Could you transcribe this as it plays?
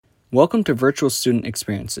Welcome to Virtual Student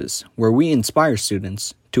Experiences, where we inspire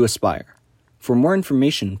students to aspire. For more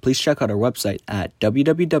information, please check out our website at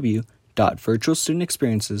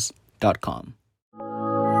www.virtualstudentexperiences.com.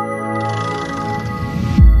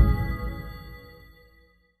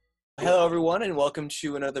 Hello everyone, and welcome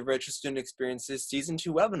to another Virtual Student Experiences Season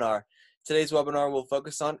 2 webinar. Today's webinar will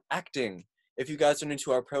focus on acting. If you guys are new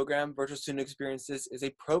to our program, Virtual Student Experiences is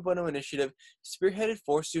a pro bono initiative spearheaded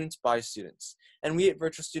for students by students. And we at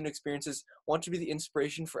Virtual Student Experiences want to be the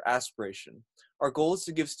inspiration for aspiration. Our goal is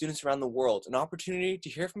to give students around the world an opportunity to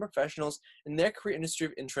hear from professionals in their career industry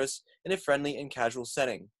of interest in a friendly and casual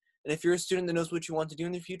setting. And if you're a student that knows what you want to do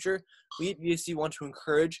in the future, we at VSC want to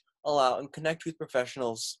encourage, allow, and connect with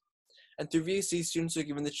professionals. And through VSC, students are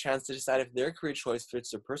given the chance to decide if their career choice fits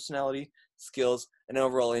their personality, skills, and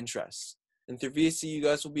overall interests. And through VSC, you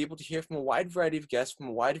guys will be able to hear from a wide variety of guests from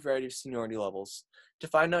a wide variety of seniority levels. To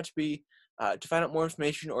find out more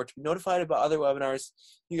information or to be notified about other webinars,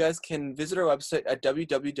 you guys can visit our website at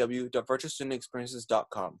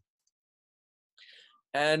www.virtualstudentexperiences.com.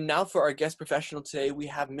 And now for our guest professional today, we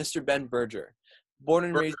have Mr. Ben Berger. Born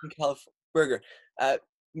and raised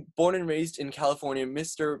in California,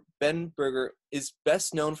 Mr. Ben Berger is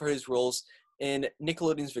best known for his roles in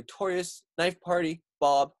Nickelodeon's Victorious, Knife Party,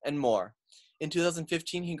 Bob, and more. In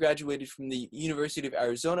 2015, he graduated from the University of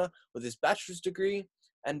Arizona with his bachelor's degree,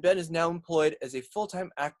 and Ben is now employed as a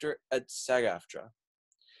full-time actor at SAG-AFTRA.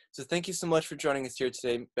 So thank you so much for joining us here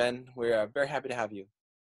today, Ben. We're very happy to have you.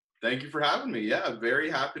 Thank you for having me. Yeah,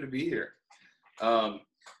 very happy to be here.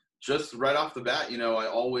 Just right off the bat, I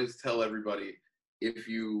always tell everybody, if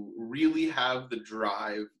you really have the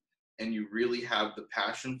drive and you really have the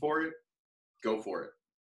passion for it, go for it.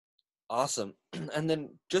 Awesome. And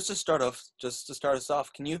then just to start us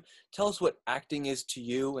off, can you tell us what acting is to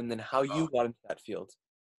you and then how you got into that field?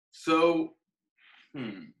 So,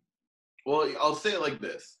 well, I'll say it like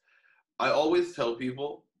this. I always tell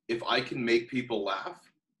people, if I can make people laugh,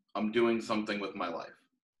 I'm doing something with my life.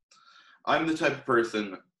 I'm the type of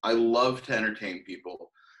person, I love to entertain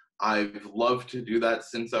people. I've loved to do that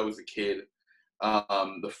since I was a kid.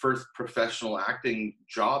 The first professional acting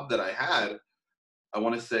job that I had, I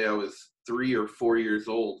want to say I was 3 or 4 years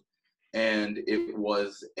old, and it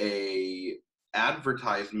was a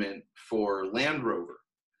advertisement for Land Rover,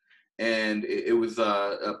 and it was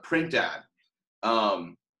a print ad,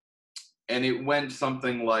 and it went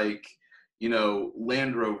something like,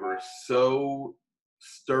 Land Rover, so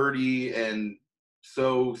sturdy and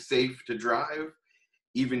so safe to drive,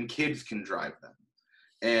 even kids can drive them.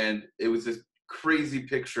 And it was this crazy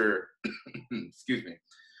picture, excuse me,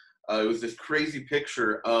 it was this crazy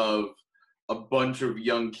picture of a bunch of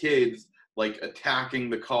young kids like attacking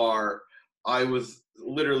the car. I was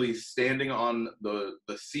literally standing on the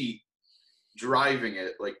seat, driving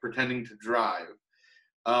it, like pretending to drive.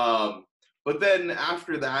 But then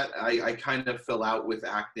after that, I kind of fell out with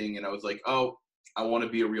acting, and I was like, oh, I want to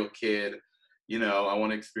be a real kid. I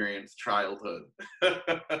want to experience childhood.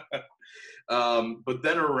 But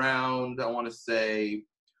then around, I want to say,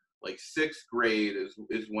 like 6th grade is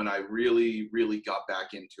when I really, really got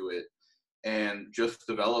back into it and just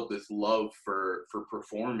developed this love for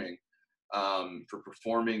performing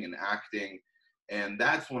and acting. And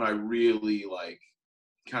that's when I really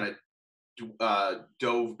kind of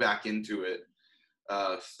dove back into it.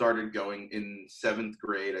 Started going in 7th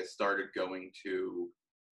grade. I started going to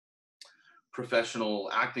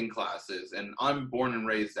professional acting classes, and I'm born and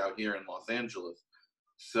raised out here in Los Angeles.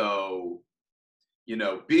 So,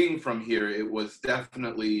 being from here, it was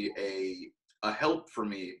definitely a help for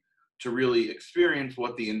me to really experience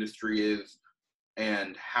what the industry is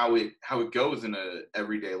and how it goes in a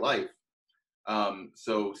everyday life.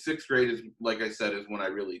 So 6th grade is, like I said, is when I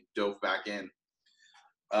really dove back in.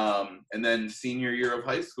 And then senior year of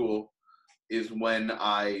high school is when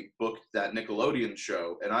I booked that Nickelodeon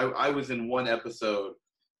show. And I was in one episode,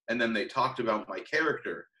 and then they talked about my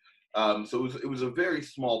character. So it was a very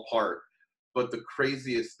small part. But the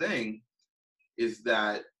craziest thing is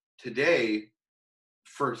that today,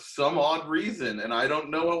 for some odd reason, and I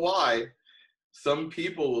don't know why, some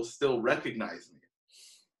people will still recognize me.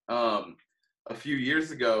 A few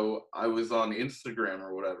years ago, I was on Instagram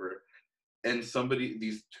or whatever, and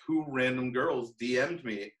these 2 random girls DM'd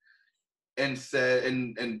me and said,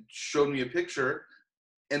 and showed me a picture,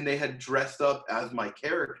 and they had dressed up as my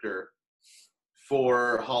character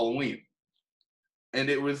for Halloween. And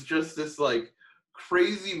it was just this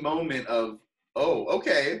crazy moment of, oh,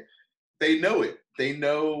 okay, they know it. They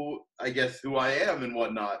know, I guess, who I am and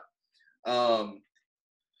whatnot.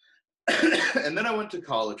 And then I went to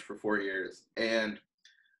college for 4 years, and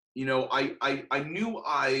I knew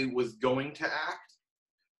I was going to act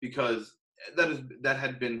because that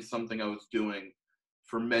had been something I was doing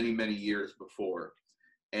for many, many years before.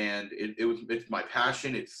 And it's my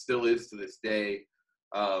passion. It still is to this day.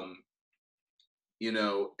 But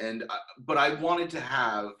I wanted to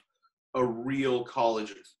have a real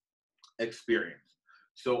college experience.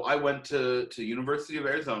 So I went to University of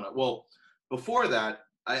Arizona. Well, before that,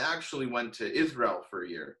 I actually went to Israel for a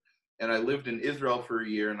year. And I lived in Israel for a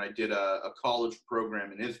year, and I did a college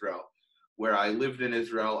program in Israel where I lived in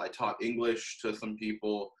Israel. I taught English to some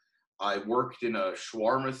people. I worked in a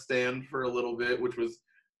shawarma stand for a little bit, which was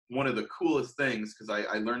one of the coolest things because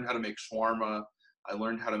I learned how to make shawarma. I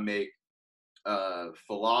learned how to make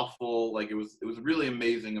falafel. Like it was a really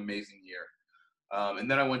amazing year. And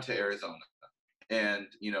then I went to Arizona, and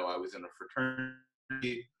I was in a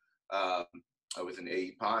fraternity. Um, I was in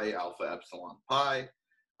AE Pi, Alpha Epsilon Pi.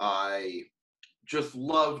 I just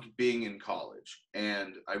loved being in college,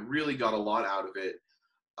 and I really got a lot out of it.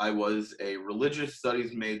 I was a religious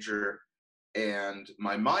studies major, and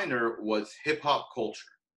my minor was hip hop culture,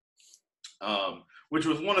 which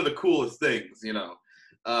was one of the coolest things,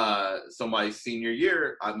 So my senior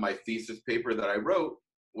year, my thesis paper that I wrote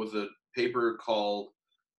was a paper called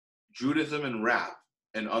Judaism and Rap,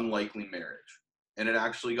 An Unlikely Marriage. And it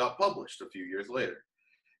actually got published a few years later.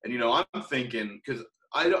 And, I'm thinking, because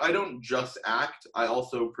I don't just act, I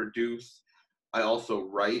also produce, I also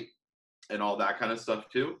write, and all that kind of stuff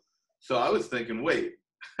too. So I was thinking, wait,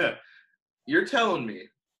 you're telling me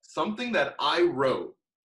something that I wrote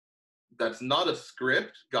that's not a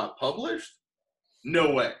script got published?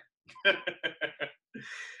 No way.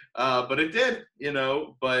 But it did,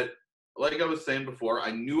 but like I was saying before,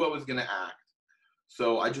 I knew I was going to act.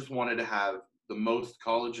 So I just wanted to have the most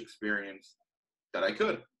college experience that I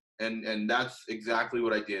could. And that's exactly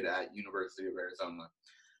what I did at University of Arizona.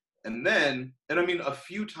 And I mean, a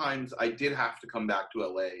few times I did have to come back to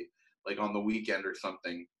LA, like on the weekend or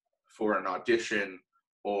something for an audition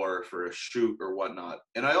or for a shoot or whatnot.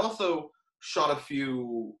 And I also shot a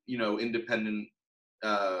few, independent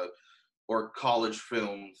or college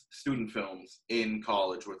films, student films in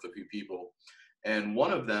college with a few people. And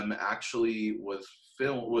one of them actually was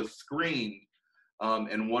screened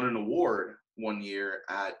and won an award one year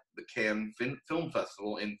at the Cannes Film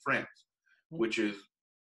Festival in France, which is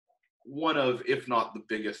one of, if not the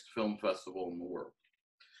biggest film festival in the world.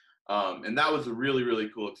 And that was a really, really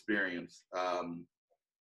cool experience.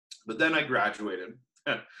 But then I graduated,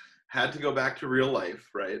 had to go back to real life,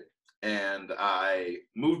 right? And I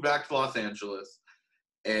moved back to Los Angeles,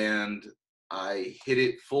 and I hit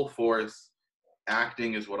it full force.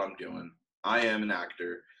 Acting is what I'm doing. I am an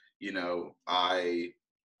actor. I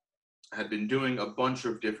had been doing a bunch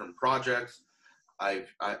of different projects. I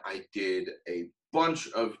did a bunch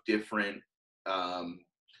of different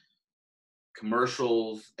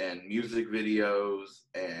commercials and music videos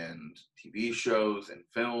and TV shows and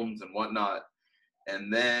films and whatnot.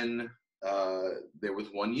 And then there was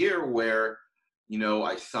one year where,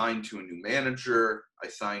 I signed to a new manager, I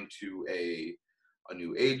signed to a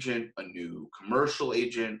new agent, a new commercial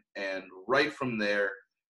agent, and right from there,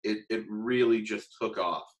 it really just took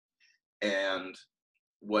off. And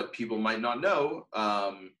what people might not know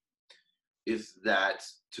is that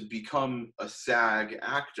to become a SAG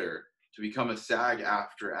actor, to become a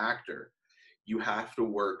SAG-AFTRA actor, you have to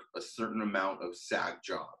work a certain amount of SAG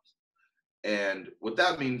jobs. And what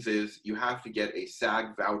that means is you have to get a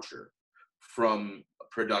SAG voucher from a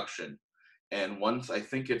production. And once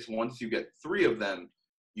you get 3 of them,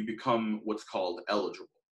 you become what's called eligible.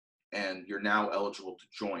 And you're now eligible to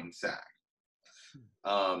join SAG.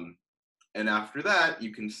 And after that,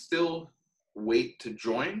 you can still wait to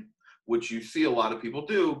join, which you see a lot of people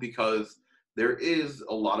do because there is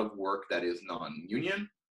a lot of work that is non-union.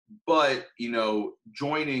 But,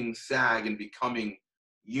 joining SAG and becoming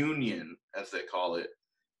union, as they call it,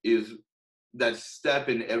 is that step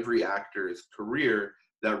in every actor's career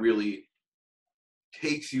that really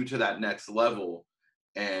takes you to that next level.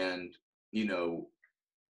 And,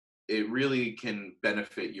 it really can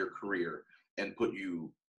benefit your career and put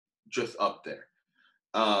you just up there.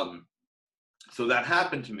 So that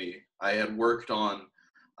happened to me. I had worked on,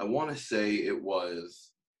 I want to say it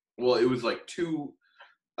was like 2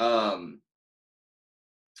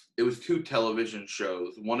 television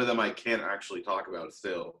shows. One of them I can't actually talk about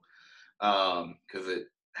still because it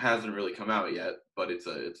hasn't really come out yet, but it's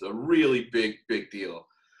a really big deal.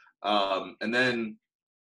 And then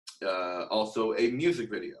also a music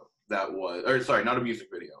video not a music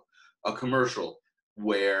video, a commercial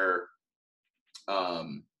where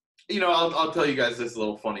I'll tell you guys this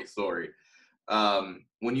little funny story.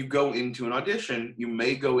 when you go into an audition, you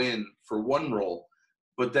may go in for one role,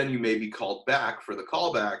 but then you may be called back for the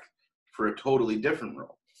callback for a totally different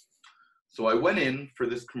role. So I went in for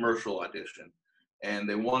this commercial audition, and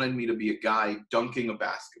they wanted me to be a guy dunking a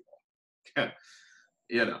basketball.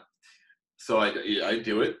 You know, so I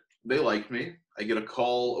do it. They like me. I get a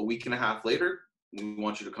call a week and a half later. We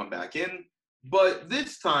want you to come back in, but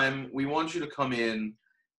this time we want you to come in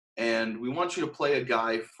and we want you to play a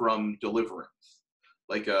guy from Deliverance,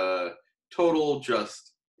 like a total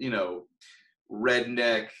just,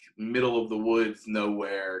 redneck, middle of the woods,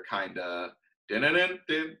 nowhere kind of,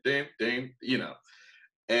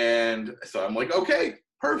 And so I'm like, okay,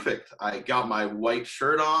 perfect. I got my white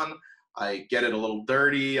shirt on. I get it a little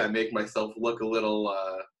dirty. I make myself look a little,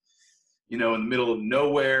 in the middle of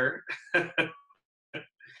nowhere.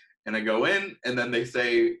 And I go in, and then they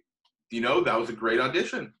say, that was a great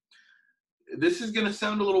audition. This is going to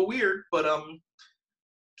sound a little weird, but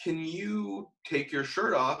can you take your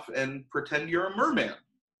shirt off and pretend you're a merman?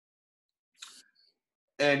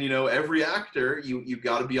 And, every actor, you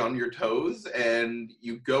got to be on your toes, and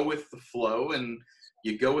you go with the flow, and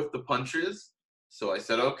you go with the punches. So I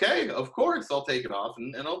said, okay, of course, I'll take it off,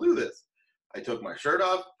 and I'll do this. I took my shirt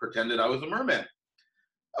off, pretended I was a merman.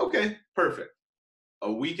 Okay, perfect.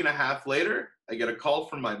 A week and a half later, I get a call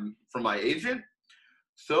from my agent.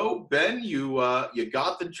 So, Ben, you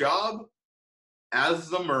got the job as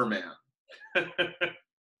the merman.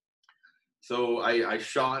 So I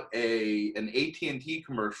shot an AT&T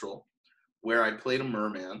commercial where I played a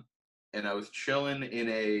merman, and I was chilling in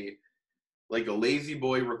a lazy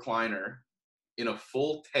boy recliner in a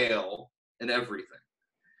full tail and everything.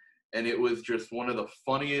 And it was just one of the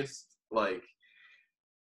funniest,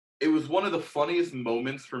 it was one of the funniest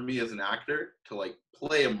moments for me as an actor to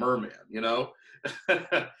play a merman,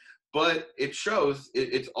 But it shows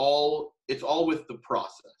it's all with the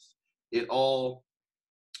process.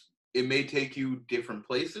 It may take you different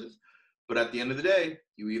places, but at the end of the day,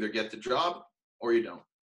 you either get the job or you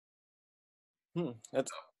don't.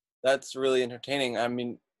 That's really entertaining.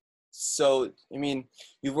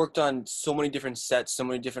 You've worked on so many different sets, so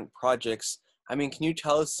many different projects. Can you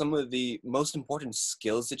tell us some of the most important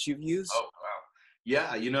skills that you've used? Oh, wow.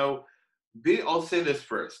 Yeah, I'll say this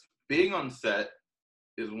first. Being on set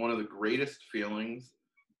is one of the greatest feelings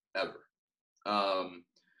ever.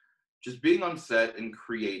 Just being on set and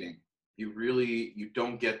creating, you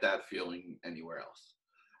don't get that feeling anywhere else.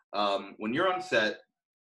 When you're on set,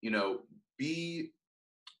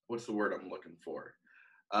 what's the word I'm looking for?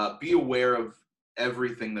 Be aware of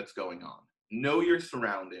everything that's going on. Know your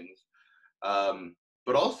surroundings,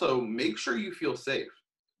 but also make sure you feel safe,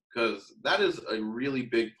 because that is a really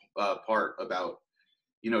big part about,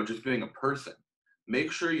 just being a person.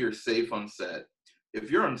 Make sure you're safe on set. If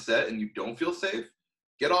you're on set and you don't feel safe,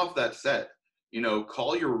 get off that set.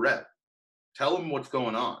 Call your rep. Tell them what's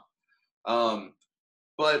going on.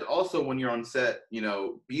 But also when you're on set,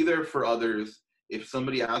 be there for others. If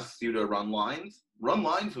somebody asks you to run lines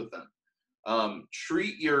with them.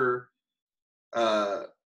 Treat your,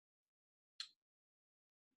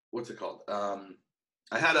 what's it called?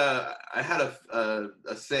 I had a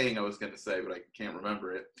saying I was going to say, but I can't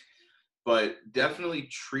remember it. But definitely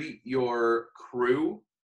treat your crew,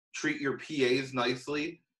 treat your PAs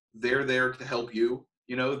nicely. They're there to help you.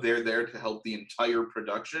 They're there to help the entire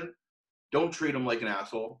production. Don't treat them like an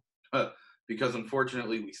asshole, because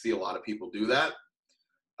unfortunately we see a lot of people do that.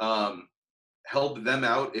 Help them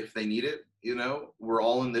out if they need it. We're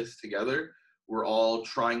all in this together. We're all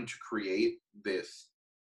trying to create this,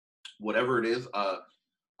 whatever it is, a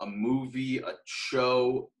movie, a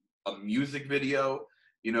show, a music video.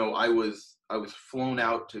 I was flown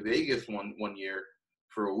out to Vegas one year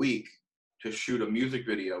for a week to shoot a music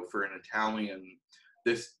video for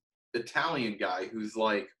this Italian guy who's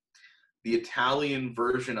like the Italian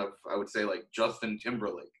version of, I would say, like Justin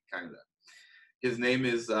Timberlake, kind of. His name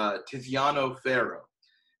is Tiziano Ferro.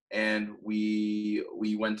 And we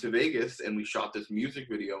went to Vegas and we shot this music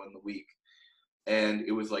video in the week. And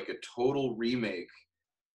it was like a total remake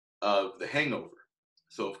of The Hangover.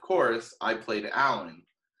 So, of course, I played Alan,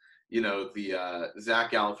 the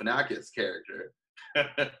Zach Galifianakis character.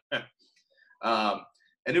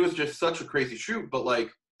 And it was just such a crazy shoot, but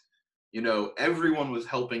everyone was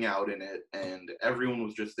helping out in it, and everyone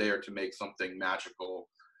was just there to make something magical.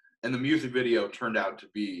 And the music video turned out to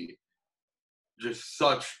be just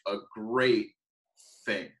such a great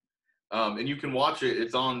thing. And you can watch it.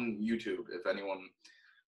 It's on YouTube if anyone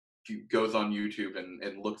goes on YouTube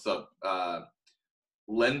and looks up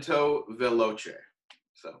Lento Veloce.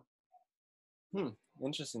 So.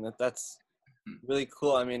 Interesting. That's really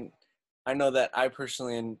cool. I know that I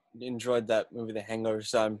personally enjoyed that movie, The Hangover.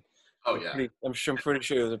 So Oh yeah. I'm pretty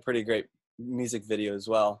sure it was a pretty great music video as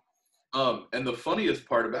well. And the funniest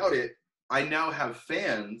part about it, I now have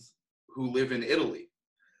fans who live in Italy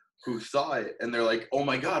who saw it and they're like, "Oh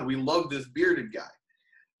my God, we love this bearded guy."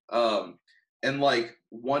 And like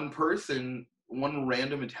one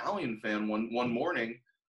random Italian fan, one morning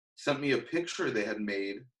sent me a picture they had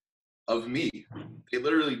made of me. They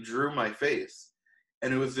literally drew my face,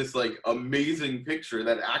 and it was this like amazing picture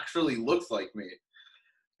that actually looks like me.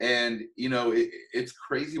 And you know, it's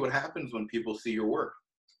crazy what happens when people see your work.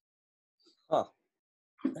 Huh.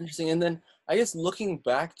 Interesting. And then I guess looking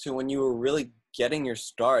back to when you were really getting your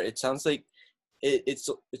start, it sounds like it's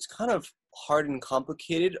kind of hard and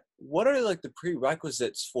complicated. What are like the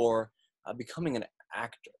prerequisites for becoming an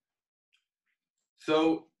actor?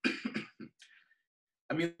 So,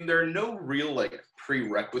 I mean, there are no real like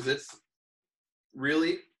prerequisites,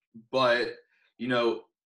 really, but you know,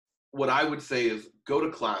 what I would say is go to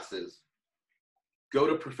classes, go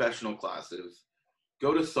to professional classes,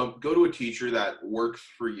 go to a teacher that works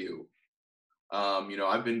for you. You know,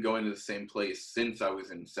 I've been going to the same place since I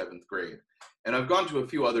was in 7th grade, and I've gone to a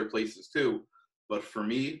few other places too, but for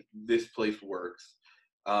me, this place works.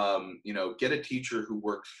 You know, get a teacher who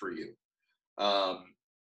works for you. Um,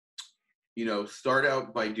 you know, start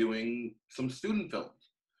out by doing some student films.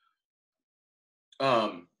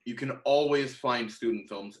 You can always find student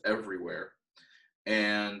films everywhere.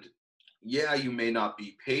 And yeah, you may not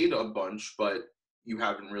be paid a bunch, but you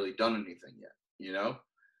haven't really done anything yet, you know?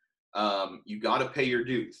 You got to pay your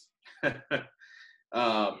dues.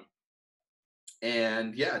 um,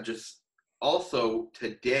 and yeah, just also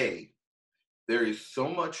today, there is so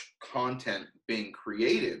much content being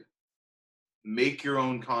created. Make your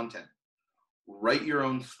own content, write your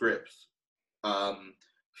own scripts, um,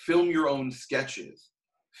 film your own sketches,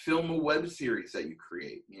 film a web series that you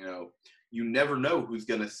create. You know, you never know who's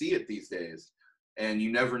going to see it these days, and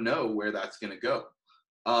you never know where that's going to go.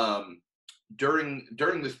 During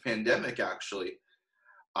this pandemic, actually,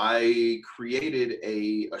 I created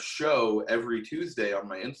a show every Tuesday on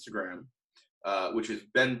my Instagram, which is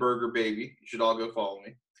Ben Burger Baby. You should all go follow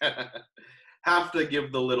me. Have to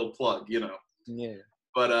give the little plug, you know. Yeah.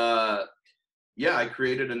 But yeah, I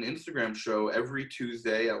created an Instagram show every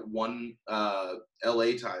Tuesday at 1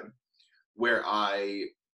 LA time where I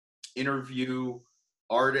interview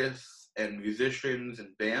artists and musicians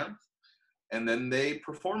and bands, and then they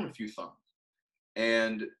perform a few songs.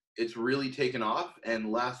 And it's really taken off.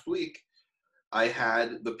 And last week, I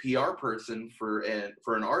had the PR person for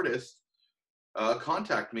an artist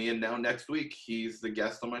contact me, and now next week he's the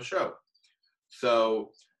guest on my show.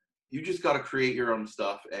 So you just got to create your own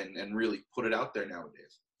stuff and really put it out there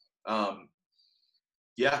nowadays.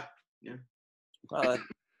 Yeah. Wow,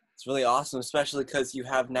 it's really awesome, especially because you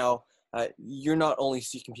have now, you're not only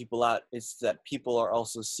seeking people out, it's that people are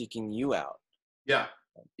also seeking you out. Yeah.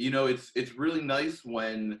 You know, it's really nice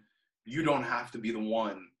when you don't have to be the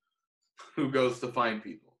one who goes to find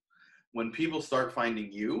people. When people start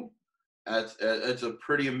finding you, it's a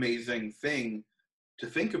pretty amazing thing to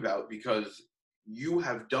think about, because you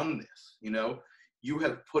have done this, you know, you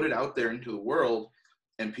have put it out there into the world,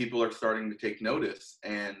 and people are starting to take notice,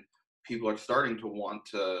 and people are starting to want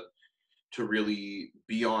to really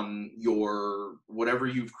be on your whatever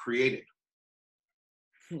you've created.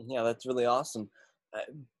 Yeah, that's really awesome.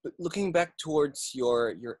 But looking back towards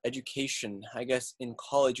your education, I guess in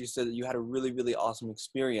college you said that you had a really, really awesome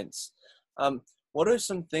experience. What are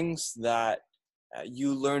some things that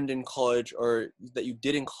you learned in college, or that you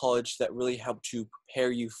did in college, that really helped to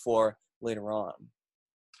prepare you for later on?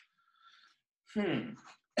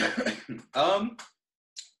 That's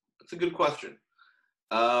a good question.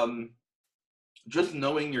 Just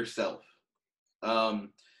knowing yourself.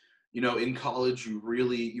 You know, in college, you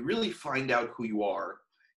really find out who you are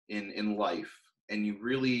in life, and you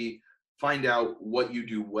really find out what you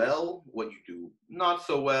do well, what you do not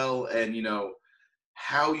so well, and you know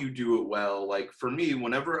how you do it well. Like for me,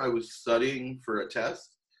 whenever I was studying for a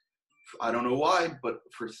test, I don't know why, but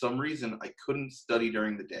for some reason I couldn't study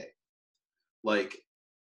during the day. Like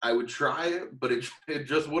I would try, but it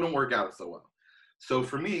just wouldn't work out so well. So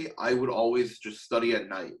for me, I would always just study at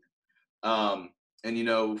night. And you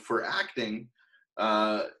know, for acting,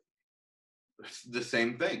 uh, the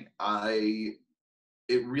same thing.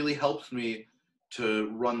 It really helps me to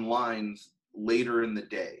run lines later in the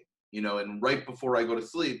day, you know, and right before I go to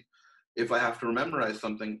sleep, if I have to memorize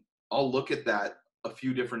something, I'll look at that a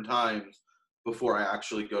few different times before I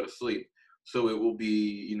actually go to sleep. So it will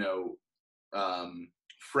be, you know,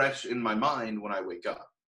 fresh in my mind when I wake up.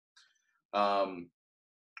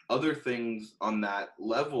 other things on that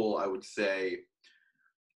level, I would say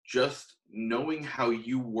just knowing how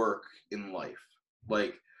you work in life,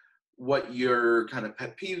 like what your kind of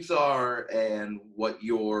pet peeves are and what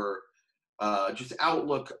your just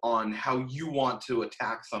outlook on how you want to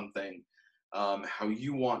attack something, how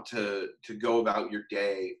you want to go about your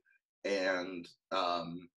day, and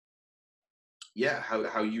yeah,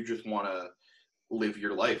 how you just want to live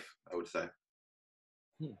your life, I would say.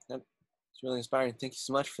 That's really inspiring. Thank you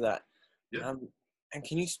so much for that. Yeah. And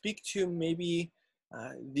can you speak to maybe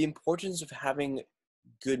the importance of having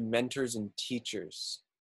good mentors and teachers?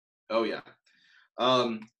 Oh yeah.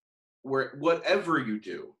 Where whatever you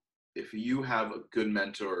do, if you have a good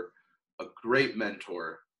mentor, a great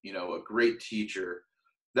mentor, a great teacher,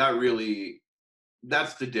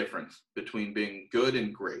 that's the difference between being good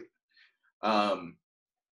and great. Um,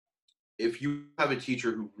 if you have a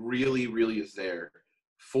teacher who really, really is there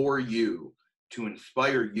for you to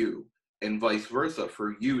inspire you, and vice versa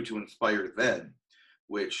for you to inspire them,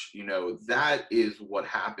 which that is what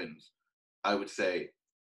happens. I would say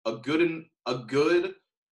a good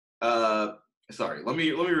sorry, let me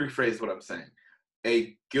rephrase what I'm saying.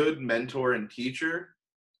 A good mentor and teacher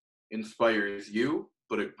inspires you,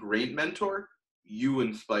 but a great mentor, you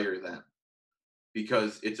inspire them,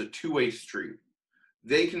 because it's a two-way street.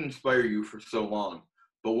 They can inspire you for so long,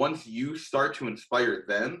 but once you start to inspire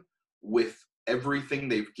them with everything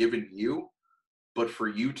they've given you, but for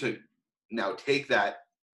you to now take that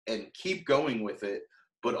and keep going with it,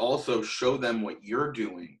 but also show them what you're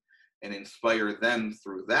doing and inspire them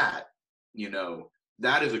through that,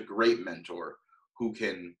 that is a great mentor who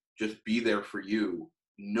can just be there for you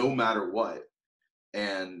no matter what.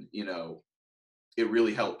 And, it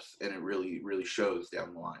really helps, and it really, really shows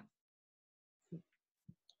down the line.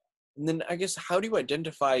 And then I guess, how do you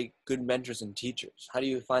identify good mentors and teachers? How do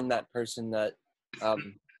you find that person that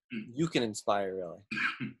you can inspire, really?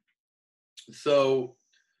 So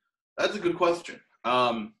that's a good question.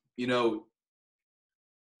 I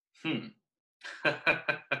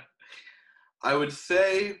would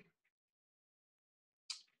say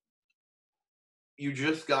you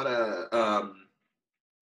just gotta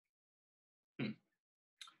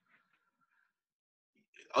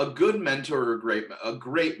a good mentor, or a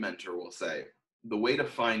great mentor, will say the way to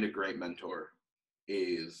find a great mentor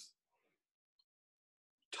is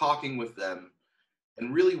talking with them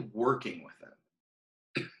and really working with them.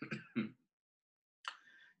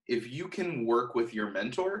 If you can work with your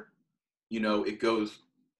mentor, you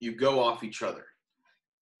go off each other.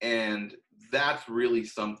 And that's really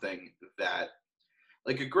something that,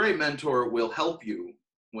 like, a great mentor will help you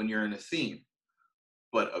when you're in a scene,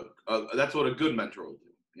 but that's what a good mentor will do.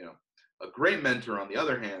 A great mentor, on the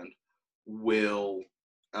other hand, will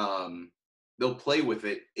they'll play with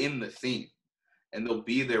it in the scene, and they'll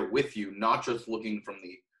be there with you, not just looking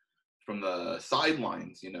from the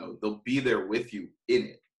sidelines. They'll be there with you in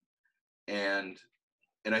it, and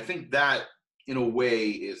I think that, in a way,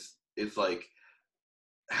 is like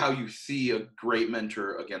how you see a great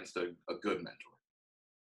mentor against a good mentor.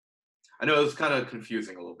 I know it was kind of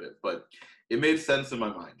confusing a little bit, but it made sense in my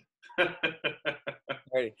mind.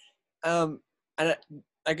 Right. And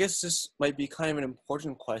I guess this might be kind of an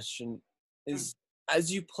important question, is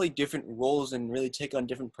as you play different roles and really take on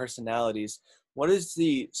different personalities, what is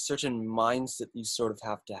the certain mindset you sort of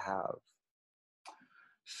have to have?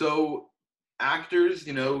 So actors,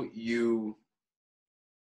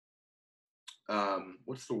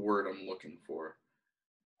 what's the word I'm looking for?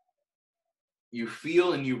 You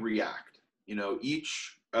feel and you react.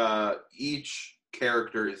 Each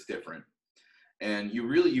character is different, and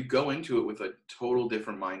you go into it with a total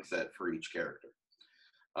different mindset for each character.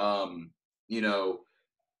 You know,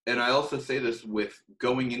 and I also say this with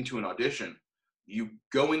going into an audition. You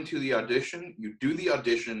go into the audition, you do the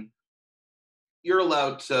audition, you're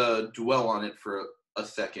allowed to dwell on it for a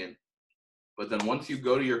second, but then once you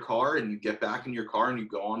go to your car and you get back in your car and you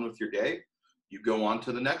go on with your day, you go on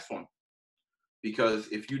to the next one. Because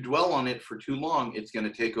if you dwell on it for too long, it's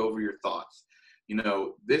going to take over your thoughts.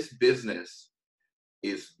 This business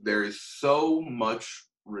there is so much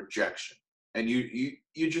rejection, and you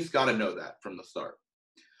just got to know that from the start.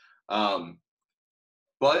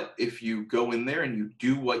 But if you go in there and you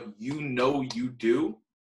do what you do,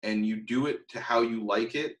 and you do it to how you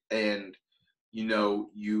like it, and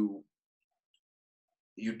you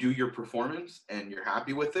do your performance and you're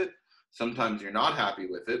happy with it. Sometimes you're not happy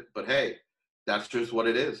with it, but hey, that's just what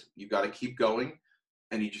it is. You got to keep going,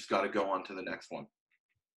 and you just got to go on to the next one.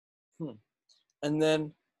 And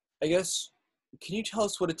then I guess can you tell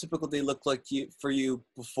us what a typical day looked like for you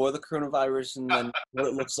before the coronavirus, and then what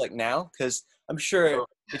it looks like now? Because I'm sure Oh,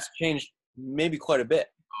 it's changed maybe quite a bit.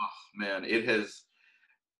 man, it has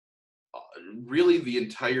really, the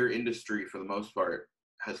entire industry for the most part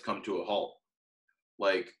has come to a halt.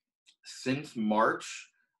 Like, since March,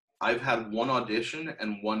 I've had one audition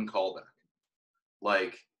and one callback.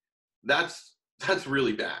 Like, that's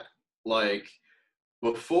really bad. Like,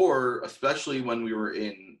 before, especially when we were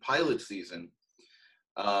in pilot season,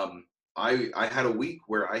 I had a week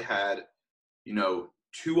where I had,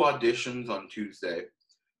 two auditions on Tuesday,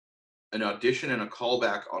 an audition and a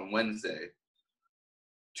callback on Wednesday,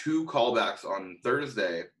 two callbacks on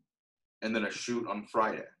Thursday, and then a shoot on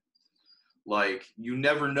Friday. Like, you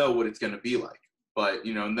never know what it's going to be like. But,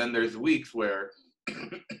 and then there's weeks where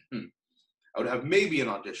I would have maybe an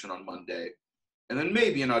audition on Monday and then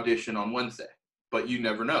maybe an audition on Wednesday, but you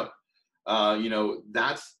never know.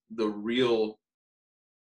 That's the real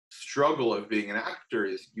struggle of being an actor,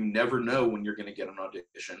 is you never know when you're going to get an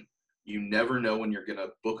audition. You never know when you're going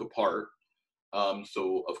to book a part.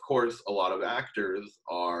 So of course, a lot of actors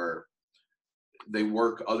they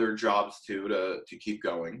work other jobs too to keep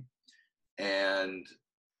going. And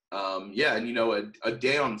a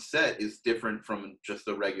day on set is different from just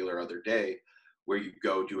a regular other day where you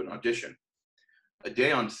go do an audition. A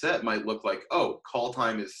day on set might look like, oh, call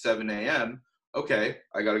time is 7 a.m. Okay,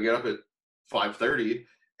 I got to get up at 5:30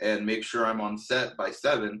 and make sure I'm on set by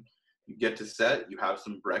 7. You get to set, you have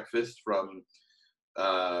some breakfast from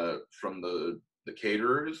the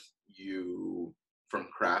caterers, from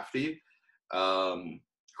Crafty.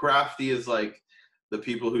 Crafty is like the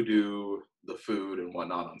people who do the food and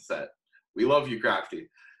whatnot on set. We love you, Crafty.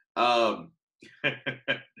 But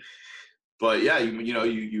yeah,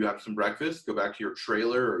 you have some breakfast, go back to your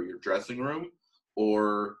trailer or your dressing room,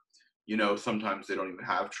 or sometimes they don't even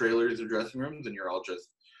have trailers or dressing rooms, and you're all just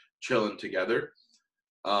chilling together.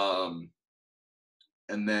 And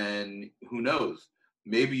then who knows?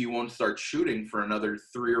 Maybe you won't start shooting for another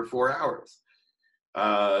 3 or 4 hours.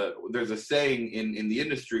 There's a saying in the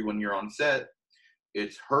industry when you're on set,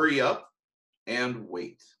 it's hurry up and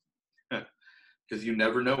wait. Because you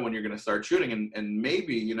never know when you're going to start shooting. And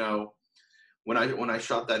maybe, when I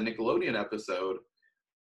shot that Nickelodeon episode,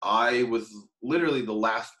 I was literally the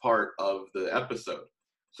last part of the episode.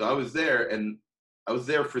 So I was there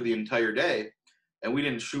for the entire day, and we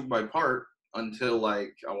didn't shoot my part until,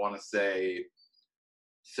 like, I want to say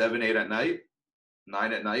 7, 8 at night,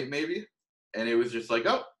 9 at night maybe. And it was just like,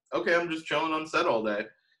 oh, okay, I'm just chilling on set all day.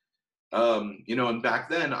 And back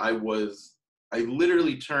then I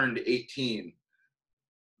literally turned 18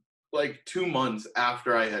 like 2 months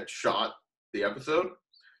after I had shot the episode.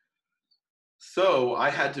 So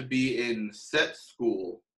I had to be in set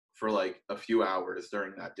school for like a few hours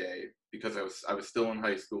during that day because I was still in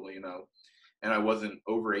high school, and I wasn't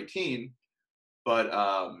over 18. But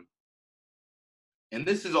and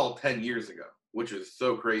this is all 10 years ago, which is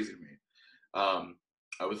so crazy to me.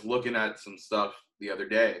 I was looking at some stuff the other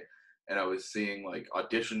day, and I was seeing like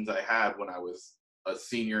auditions I had when I was a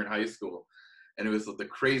senior in high school, and it was the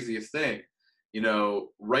craziest thing.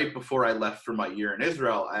 Right before I left for my year in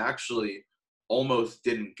Israel, I actually almost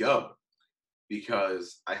didn't go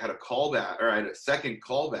because I had a second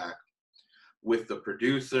callback with the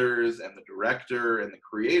producers and the director and the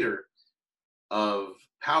creator of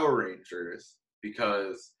Power Rangers,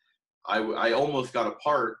 because I almost got a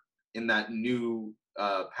part in that new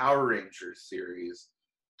Power Rangers series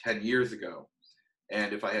 10 years ago.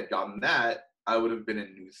 And if I had gotten that, I would have been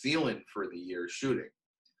in New Zealand for the year shooting.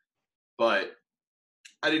 But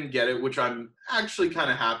I didn't get it, which I'm actually kind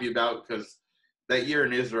of happy about, because that year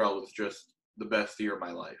in Israel was just the best year of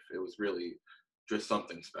my life. It was really just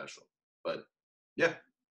something special. But yeah.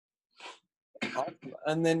 Awesome.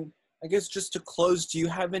 And then I guess just to close, do you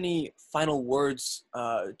have any final words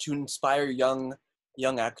to inspire young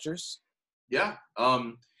actors? Yeah.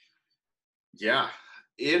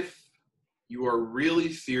 If you are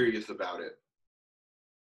really serious about it,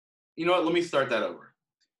 you know what? Let me start that over.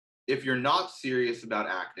 If you're not serious about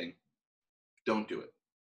acting, don't do it.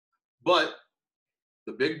 But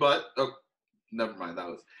the big but, oh, never mind. That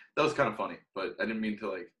was kind of funny, but I didn't mean to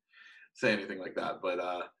like say anything like that. But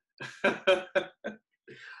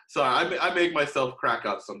so I make myself crack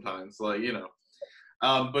up sometimes, like,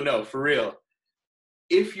 but no, for real.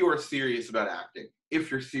 If you're serious about acting, if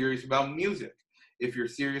you're serious about music, if you're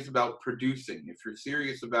serious about producing, if you're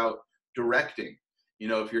serious about directing,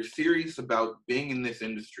 if you're serious about being in this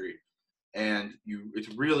industry, and it's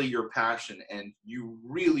really your passion, and you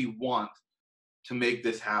really want to make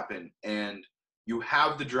this happen, and you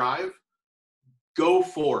have the drive, go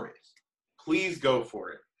for it. please go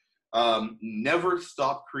for it. Never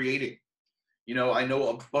stop creating. You know, I know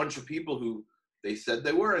a bunch of people who they said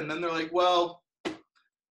they were, and then they're like, well,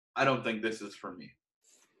 I don't think this is for me.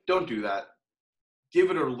 Don't do that. Give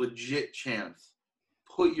it a legit chance.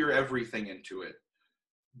 Put your everything into it.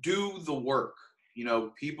 Do the work. You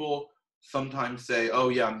know, people sometimes say, oh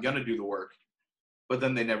yeah, I'm going to do the work, but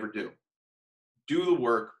then they never do. Do the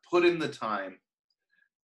work, put in the time.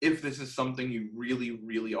 If this is something you really,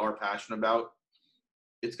 really are passionate about,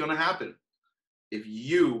 it's going to happen. If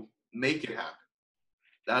you make it happen,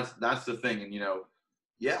 that's the thing. And, you know,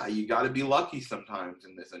 yeah, you got to be lucky sometimes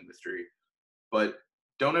in this industry, but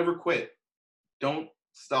don't ever quit. Don't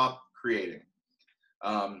stop creating.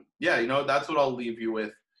 Yeah, you know, that's what I'll leave you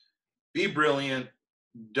with. Be brilliant.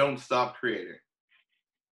 Don't stop creating.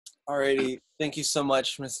 Alrighty, thank you so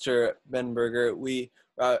much, Mr. Ben Berger.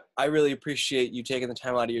 I really appreciate you taking the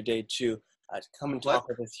time out of your day to come and talk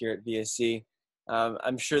with us here at VSC.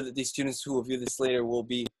 I'm sure that these students who will view this later will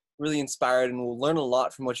be really inspired and will learn a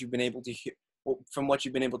lot from what you've been able to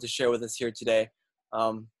share with us here today.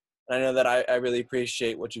 And I know that I really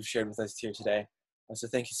appreciate what you've shared with us here today. So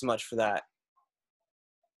thank you so much for that.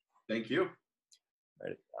 Thank you.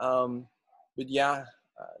 Right. But yeah,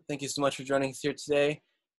 thank you so much for joining us here today,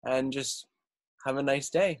 and just have a nice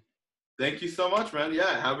day. Thank you so much, man.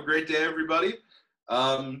 Yeah, have a great day, everybody.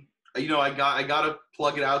 You know, I gotta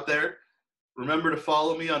plug it out there. Remember to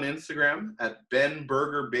follow me on Instagram at Ben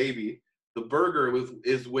Berger Baby. The burger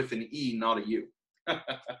is with an E, not a U.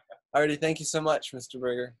 Alrighty, thank you so much, Mr.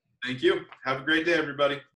 Berger. Thank you. Have a great day, everybody.